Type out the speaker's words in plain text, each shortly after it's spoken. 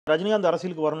ரஜினிகாந்த்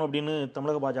அரசியலுக்கு வரணும் அப்படின்னு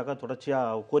தமிழக பாஜக தொடர்ச்சியா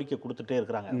கோரிக்கை கொடுத்துட்டே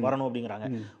இருக்கிறாங்க. வரணும் அப்படிங்கிறாங்க.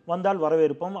 வந்தால்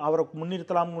வரவேற்போம், அவரை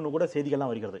முன்னிறுத்தலாம்னு கூட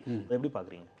செய்திகள்லாம் வருகிறது. அதை எப்படி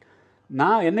பார்க்குறீங்க?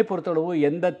 நான் என்னை பொறுத்தளவு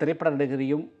எந்த திரைப்பட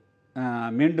நடிகரையும்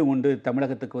மீண்டும்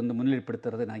தமிழகத்துக்கு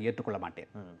முன்னிலைப்படுத்துறதை நான் ஏற்றுக்கொள்ள மாட்டேன்.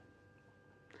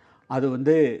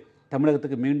 அது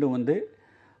தமிழகத்துக்கு மீண்டும்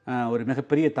ஒரு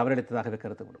மிகப்பெரிய தவறளித்ததாகவே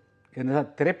கருதப்படும். ஏன்னா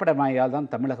திரைப்பட மாயால்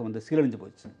தான் தமிழகம் சீரழிஞ்சு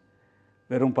போச்சு.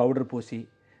 வெறும் பவுடர் பூசி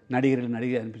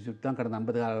நடிகை அனுப்பிச்சுட்டு தான் கடந்த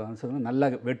 50 வருஷங்கள் நல்ல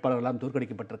வேட்பாளர்களெல்லாம்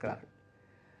தோற்கடிக்கப்பட்டிருக்கிறார்கள்.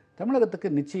 தமிழகத்துக்கு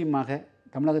நிச்சயமாக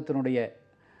தமிழகத்தினுடைய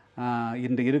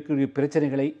இன்று இருக்கிற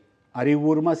பிரச்சனைகளை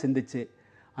அறிவுபூர்வமாக சிந்தித்து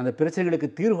அந்த பிரச்சனைகளுக்கு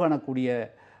தீர்வு காணக்கூடிய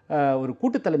ஒரு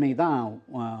கூட்டுத்தலைமை தான்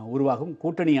உருவாகும்.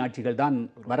 கூட்டணி ஆட்சிகள் தான்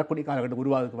வரக்கூடிய காலகட்டம்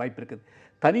உருவாக வாய்ப்பு இருக்குது.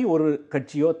 தனி ஒரு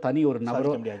கட்சியோ தனி ஒரு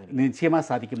நபரோ நிச்சயமாக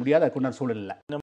சாதிக்க முடியாத அதுக்குண்டான சூழல் இல்லை.